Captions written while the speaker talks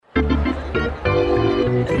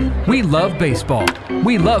We love baseball.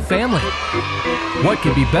 We love family. What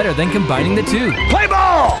could be better than combining the two? Play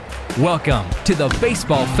ball! Welcome to the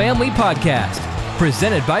Baseball Family Podcast,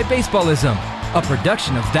 presented by Baseballism, a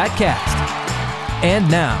production of That Cast. And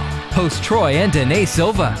now, host Troy and Danae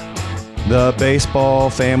Silva. The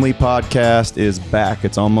Baseball Family Podcast is back.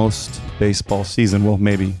 It's almost baseball season. Well,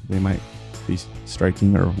 maybe they might be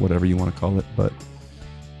striking or whatever you want to call it, but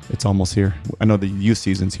it's almost here. I know the youth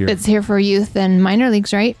season's here. It's here for youth and minor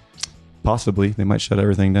leagues, right? Possibly. They might shut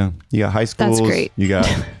everything down. You got high schools. That's great. You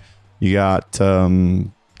got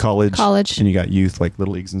college, and you got youth, like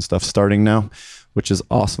little leagues and stuff starting now, which is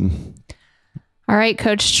awesome. All right,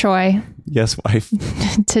 Coach Troy. Yes, wife.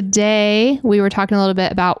 Today, we were talking a little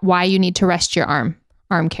bit about why you need to rest your arm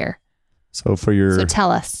care. So So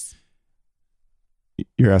tell us.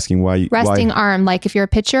 You're asking why. Resting arm, like if you're a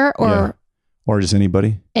pitcher or just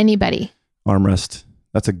anybody. Anybody. Arm rest.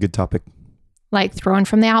 That's a good topic. Like throwing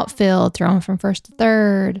from the outfield, throwing from first to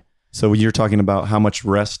third. So you're talking about how much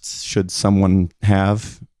rest should someone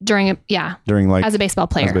have during like as a baseball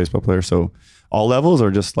player. So all levels or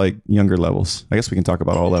just like younger levels? I guess we can talk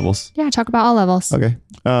about all levels. Yeah, talk about all levels. Okay.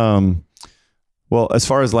 Well, as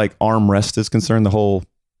far as like arm rest is concerned, the whole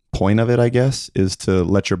point of it, I guess, is to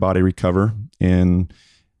let your body recover and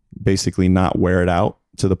basically not wear it out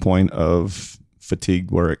to the point of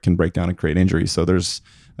fatigue where it can break down and create injury. So there's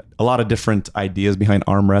a lot of different ideas behind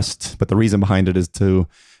arm rest, but the reason behind it is to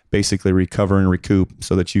basically recover and recoup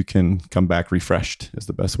so that you can come back refreshed is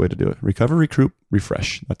the best way to do it. Recover, recoup,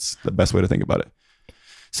 refresh. That's the best way to think about it.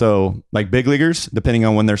 So like big leaguers, depending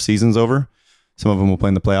on when their season's over, some of them will play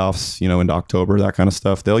in the playoffs, into October, that kind of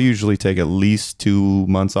stuff. They'll usually take at least 2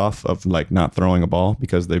 months off of like not throwing a ball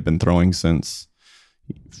because they've been throwing since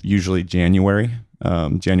usually January,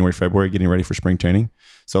 February, getting ready for spring training.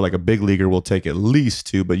 So like a big leaguer will take at least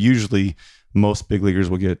 2, but usually most big leaguers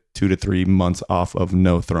will get 2 to 3 months off of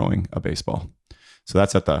no throwing a baseball. So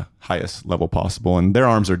that's at the highest level possible. And their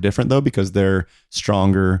arms are different though, because they're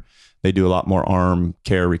stronger. They do a lot more arm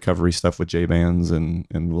care recovery stuff with J-bands and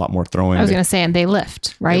a lot more throwing. I was going to say, and they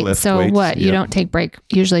lift, right? They lift so weights, what? You don't take break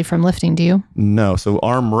usually from lifting, do you? No. So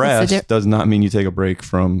arm rest does not mean you take a break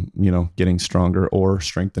from, getting stronger or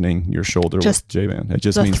strengthening your shoulder with J-band. It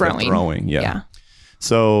just means throwing. Yeah.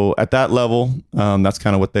 So at that level, that's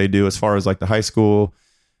kind of what they do. As far as like the high school,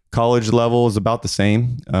 college level is about the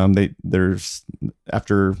same. There's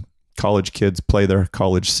after college kids play their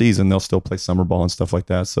college season, they'll still play summer ball and stuff like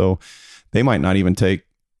that. So they might not even take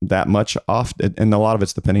that much off. And a lot of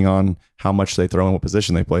it's depending on how much they throw and what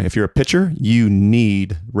position they play. If you're a pitcher, you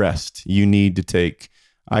need rest. You need to take,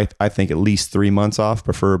 I think, at least 3 months off,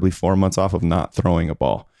 preferably 4 months off of not throwing a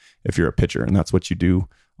ball if you're a pitcher. And that's what you do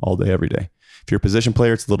all day, every day. If you're a position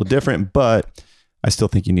player, it's a little different, but I still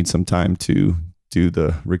think you need some time to do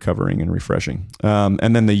the recovering and refreshing.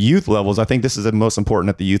 And then the youth levels, I think this is the most important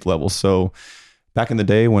at the youth level. So back in the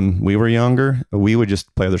day when we were younger, we would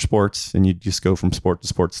just play other sports and you just go from sport to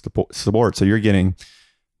sport to sport. So you're getting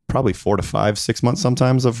probably 4 to 5, 6 months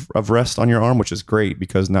sometimes of rest on your arm, which is great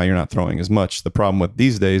because now you're not throwing as much. The problem with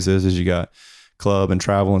these days is you got club and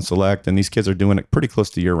travel and select, and these kids are doing it pretty close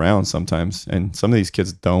to year round sometimes, and some of these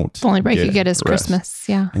kids don't. The only break you get is rest. Christmas.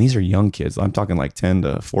 And these are young kids. I'm talking like 10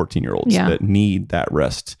 to 14 year olds that need that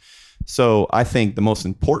rest. So I think the most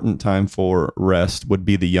important time for rest would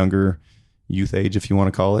be the younger youth age, if you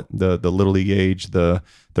want to call it, the little league age, the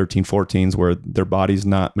 13 14s, where their body's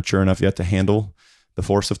not mature enough yet to handle the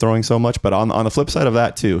force of throwing so much. But on the flip side of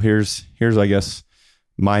that too, here's I guess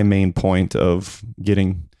my main point of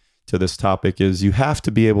getting to this topic is you have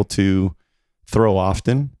to be able to throw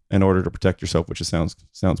often in order to protect yourself, which sounds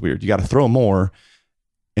weird. You got to throw more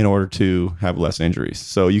in order to have less injuries.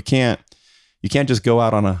 So you can't just go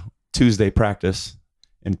out on a Tuesday practice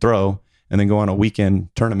and throw and then go on a weekend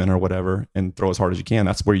tournament or whatever and throw as hard as you can.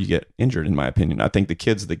 That's where you get injured, in my opinion. I think the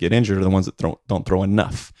kids that get injured are the ones that don't throw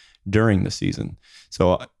enough during the season.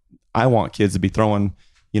 So I want kids to be throwing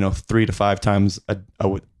 3 to 5 times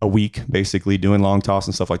a week, basically doing long toss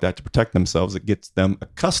and stuff like that to protect themselves. It gets them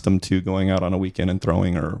accustomed to going out on a weekend and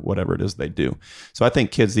throwing or whatever it is they do. So I think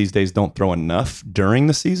kids these days don't throw enough during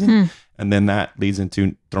the season. And then that leads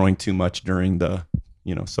into throwing too much during the,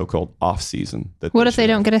 so-called off season. What if they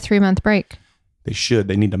don't get a 3-month break? They should.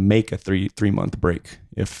 They need to make a 3-month break.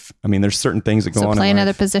 There's certain things that go on. So play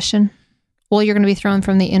another position. Well, you're going to be throwing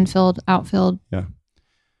from the infield, outfield. Yeah.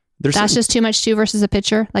 That's just too much too versus a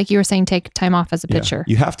pitcher. Like you were saying, take time off as a pitcher.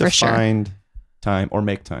 You have to find time or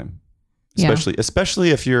make time,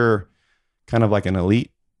 especially if you're kind of like an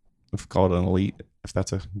elite. We've called it an elite, if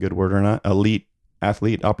that's a good word or not. Elite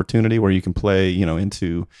athlete opportunity where you can play,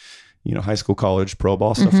 into high school, college, pro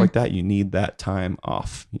ball, stuff like that, you need that time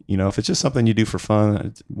off. If it's just something you do for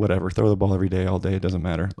fun, whatever, throw the ball every day, all day, it doesn't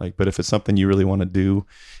matter. But if it's something you really want to do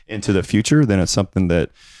into the future, then it's something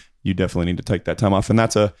that you definitely need to take that time off. And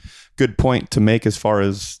that's a good point to make as far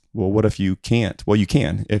as, well, what if you can't? Well, you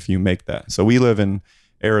can if you make that. So we live in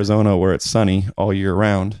Arizona where it's sunny all year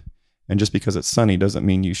round. And just because it's sunny doesn't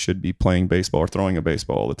mean you should be playing baseball or throwing a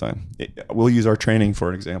baseball all the time. We'll use our training for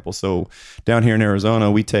an example. So down here in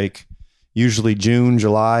Arizona, we take usually June,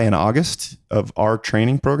 July, and August of our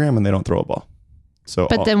training program, and they don't throw a ball.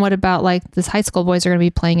 But then what about like this high school boys are going to be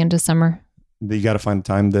playing into summer? You got to find a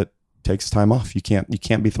time that takes time off. You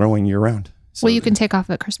can't be throwing year round. So well, you can take off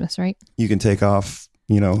at Christmas, right? You can take off,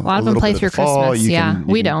 a lot of them play through Christmas.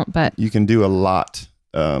 We don't, but you can do a lot.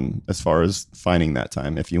 As far as finding that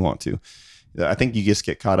time if you want to. I think you just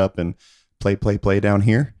get caught up in play down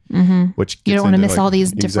here, which you don't want to miss all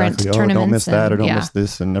these different tournaments. Don't miss that or don't miss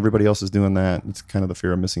this, and everybody else is doing that. It's kind of the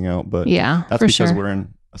fear of missing out, but that's because we're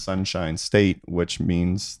in a sunshine state, which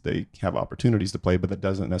means they have opportunities to play, but that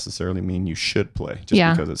doesn't necessarily mean you should play just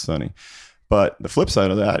because it's sunny. But the flip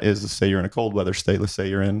side of that is, say you're in a cold weather state. Let's say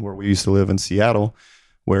you're in where we used to live in Seattle,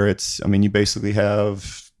 where you basically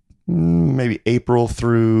have maybe April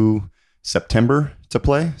through September to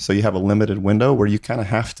play. So you have a limited window where you kind of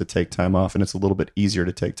have to take time off, and it's a little bit easier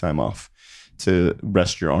to take time off to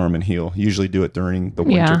rest your arm and heal. You usually do it during the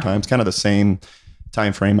winter time. It's kind of the same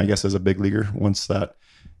time frame, I guess, as a big leaguer. Once that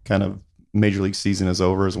kind of major league season is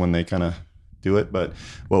over is when they kind of do it. But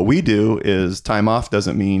what we do is time off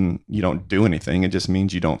doesn't mean you don't do anything. It just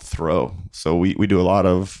means you don't throw. So we do a lot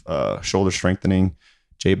of shoulder strengthening,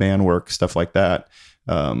 J-band work, stuff like that.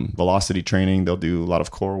 Velocity training. They'll do a lot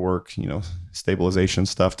of core work, stabilization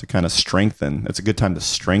stuff to kind of strengthen. It's a good time to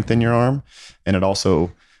strengthen your arm. And it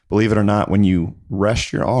also, believe it or not, when you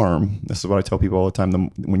rest your arm, this is what I tell people all the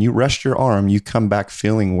time. When you rest your arm, you come back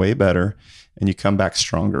feeling way better and you come back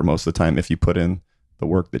stronger most of the time if you put in the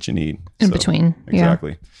work that you need. In between.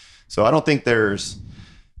 Exactly. So I don't think there's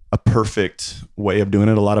a perfect way of doing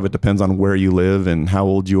it. A lot of it depends on where you live and how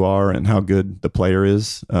old you are and how good the player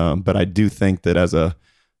is. But I do think that as a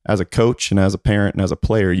coach and as a parent and as a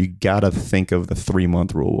player, you got to think of the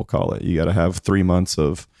 3-month rule, we'll call it. You got to have 3 months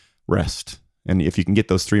of rest. And if you can get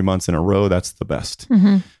those 3 months in a row, that's the best.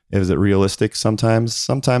 Is it realistic?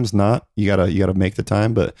 Sometimes not. You gotta make the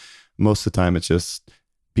time, but most of the time it's just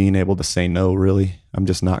being able to say no, really. I'm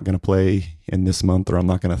just not going to play in this month, or I'm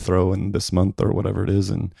not going to throw in this month, or whatever it is.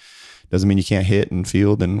 And doesn't mean you can't hit and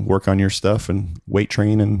field and work on your stuff and weight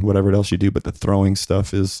train and whatever else you do. But the throwing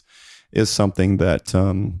stuff is something that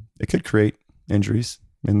it could create injuries.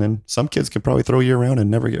 And then some kids could probably throw year round and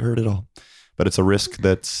never get hurt at all. But it's a risk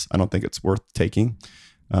I don't think it's worth taking.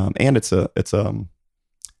 And it's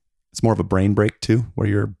more of a brain break too, where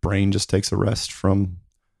your brain just takes a rest from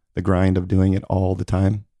the grind of doing it all the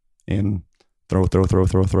time and throw.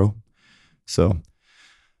 So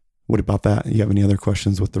what about that? You have any other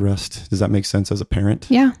questions with the rest? Does that make sense as a parent?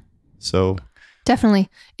 Yeah. So definitely.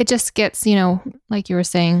 It just gets, like you were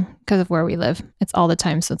saying, because of where we live, it's all the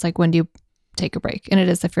time. So it's like, when do you take a break? And it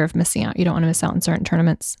is the fear of missing out. You don't want to miss out on certain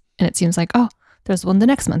tournaments. And it seems like, there's one the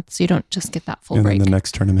next month. So you don't just get that full break. And then the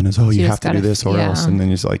next tournament is, you have to do this or else. And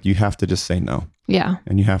then it's like, you have to just say no. Yeah.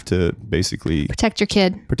 And you have to basically protect your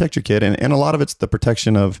kid. And a lot of it's the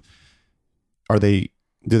protection of,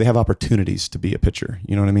 do they have opportunities to be a pitcher?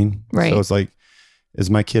 You know what I mean? Right. So it's like, is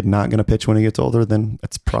my kid not going to pitch when he gets older? Then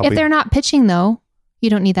it's probably... If they're not pitching though, you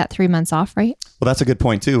don't need that 3 months off, right? Well, that's a good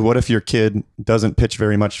point too. What if your kid doesn't pitch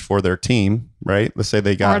very much for their team, right? Let's say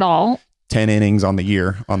they got at all 10 innings on the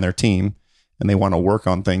year on their team, and they want to work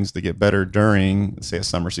on things to get better during, say, a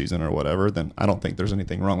summer season or whatever, then I don't think there's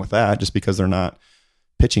anything wrong with that, just because they're not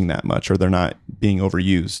pitching that much or they're not being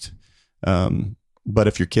overused. But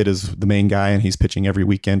if your kid is the main guy and he's pitching every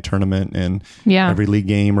weekend tournament and every league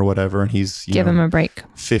game or whatever, and he's give him a break,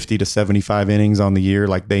 50 to 75 innings on the year,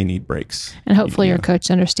 like they need breaks. And hopefully your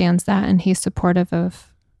coach understands that and he's supportive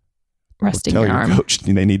of resting your arm. Coach,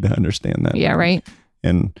 they need to understand that. Yeah, right.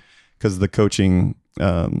 And because the coaching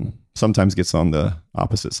sometimes gets on the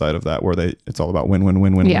opposite side of that, where it's all about win,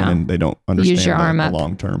 and they don't understand the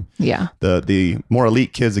long term. Yeah. The more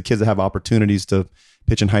elite kids, the kids that have opportunities to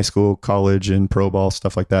pitch in high school, college, and pro ball,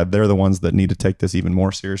 stuff like that, they're the ones that need to take this even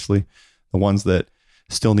more seriously. The ones that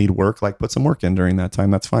still need work, like put some work in during that time.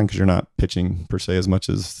 That's fine, because you're not pitching per se as much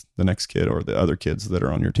as the next kid or the other kids that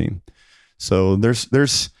are on your team. So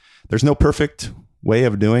there's no perfect way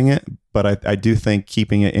of doing it, but I do think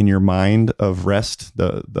keeping it in your mind of rest,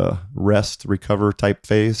 the rest, recover type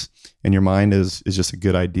phase in your mind is just a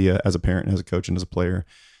good idea as a parent, as a coach, and as a player,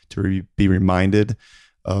 to be reminded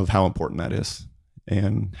of how important that is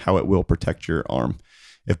and how it will protect your arm.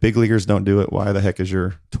 If big leaguers don't do it, why the heck is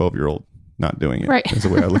your 12-year-old not doing it? Right. Is the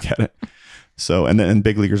way I look at it. So, and then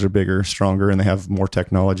big leaguers are bigger, stronger, and they have more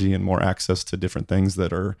technology and more access to different things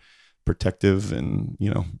that are protective and,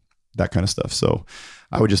 that kind of stuff. So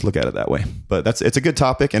I would just look at it that way. But it's a good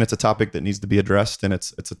topic, and it's a topic that needs to be addressed. And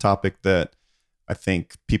it's a topic that I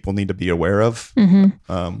think people need to be aware of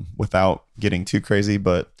without getting too crazy.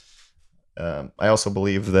 But I also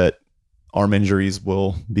believe that arm injuries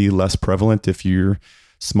will be less prevalent if you're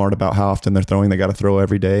smart about how often they're throwing. They got to throw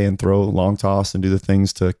every day and throw long toss and do the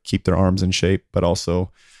things to keep their arms in shape. But also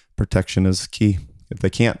protection is key. If they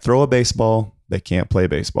can't throw a baseball, they can't play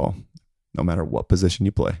baseball, no matter what position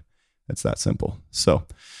you play. It's that simple. So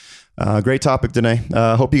great topic, Danae.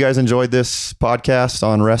 Hope you guys enjoyed this podcast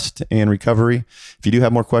on rest and recovery. If you do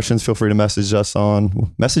have more questions, feel free to message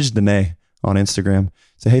Danae on Instagram.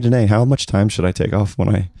 Say, hey, Danae, how much time should I take off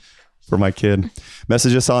for my kid?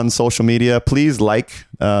 Message us on social media. Please like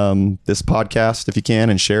this podcast if you can,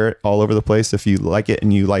 and share it all over the place if you like it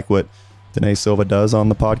and you like what Danae Silva does on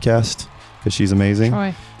the podcast, because she's amazing.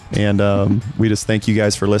 Troy. And we just thank you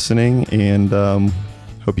guys for listening, and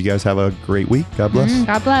hope you guys have a great week. God bless.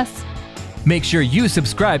 God bless. Make sure you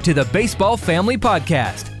subscribe to the Baseball Family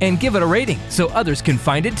Podcast and give it a rating so others can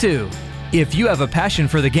find it too. If you have a passion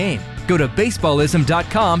for the game, go to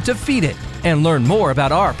baseballism.com to feed it and learn more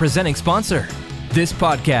about our presenting sponsor. This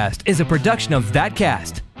podcast is a production of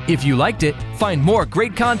ThatCast. If you liked it, find more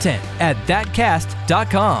great content at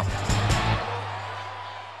thatcast.com.